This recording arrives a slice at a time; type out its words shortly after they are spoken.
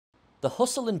The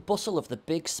hustle and bustle of the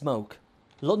Big Smoke.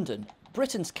 London,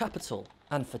 Britain's capital,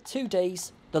 and for 2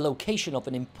 days, the location of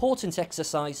an important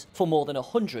exercise for more than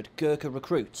 100 Gurkha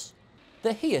recruits.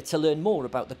 They're here to learn more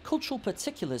about the cultural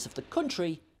particulars of the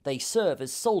country they serve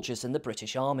as soldiers in the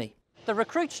British Army. The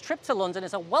recruits' trip to London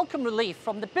is a welcome relief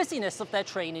from the busyness of their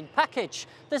training package.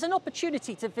 There's an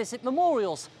opportunity to visit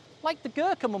memorials, like the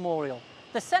Gurkha Memorial,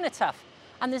 the Cenotaph,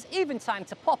 and there's even time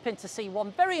to pop in to see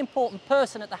one very important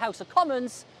person at the House of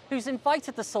Commons who's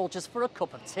invited the soldiers for a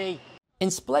cup of tea. In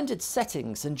splendid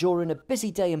settings and during a busy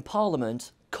day in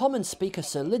Parliament, Commons Speaker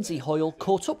Sir Lindsay Hoyle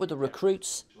caught up with the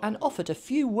recruits and offered a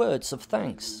few words of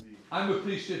thanks. I'm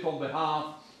appreciative on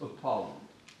behalf of Parliament.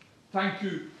 Thank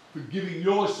you for giving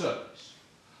your service.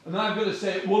 And I'm going to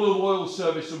say what a loyal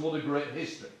service and what a great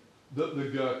history that the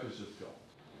Gurkhas have got.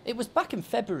 It was back in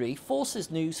February, Forces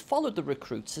News followed the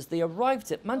recruits as they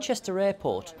arrived at Manchester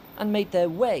Airport and made their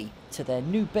way to their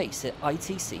new base at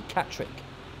ITC Catterick.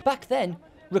 Back then,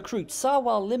 recruit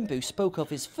Sarwar Limbu spoke of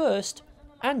his first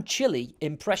and chilly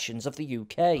impressions of the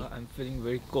UK. I'm feeling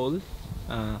very cold.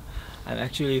 I'm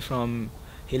actually from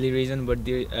hilly region, but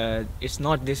it's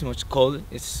not this much cold.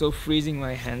 It's so freezing,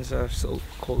 my hands are so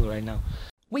cold right now.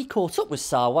 We caught up with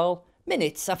Sarwar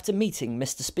minutes after meeting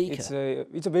Mr. Speaker.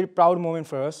 It's a very proud moment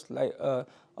for us, like a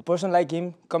person like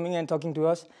him coming and talking to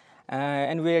us,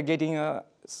 and we are getting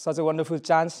such a wonderful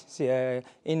chance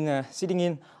in sitting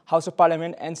in House of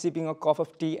Parliament and sipping a cup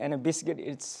of tea and a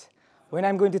biscuit. When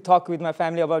I'm going to talk with my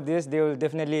family about this, they will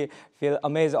definitely feel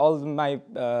amazed. All my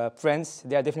friends,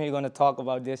 they are definitely going to talk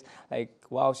about this. Like,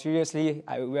 wow, seriously,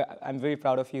 I'm very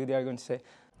proud of you, they are going to say.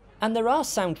 And there are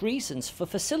sound reasons for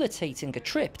facilitating a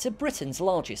trip to Britain's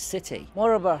largest city.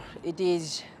 Moreover, it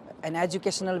is an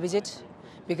educational visit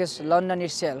because London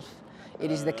itself,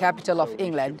 it is the capital of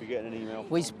England,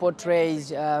 which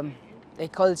portrays a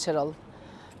cultural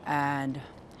and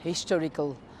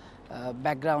historical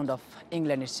background of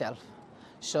England itself.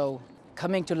 So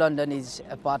coming to London is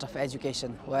a part of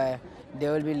education where they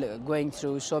will be going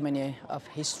through so many of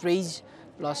histories,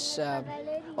 plus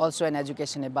also an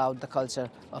education about the culture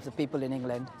of the people in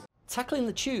England. Tackling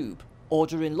the tube,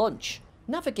 ordering lunch,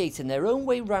 navigating their own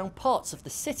way round parts of the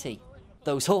city,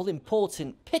 those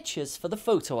all-important pictures for the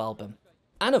photo album.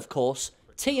 And of course,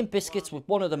 tea and biscuits with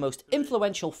one of the most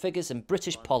influential figures in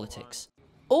British politics.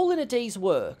 All in a day's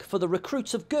work for the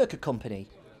recruits of Gurkha Company,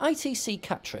 ITC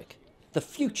Catterick, the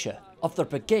future of the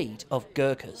Brigade of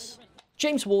Gurkhas.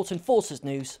 James Wharton, Forces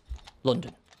News,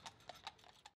 London.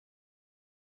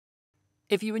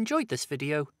 If you enjoyed this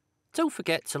video, don't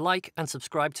forget to like and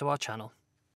subscribe to our channel.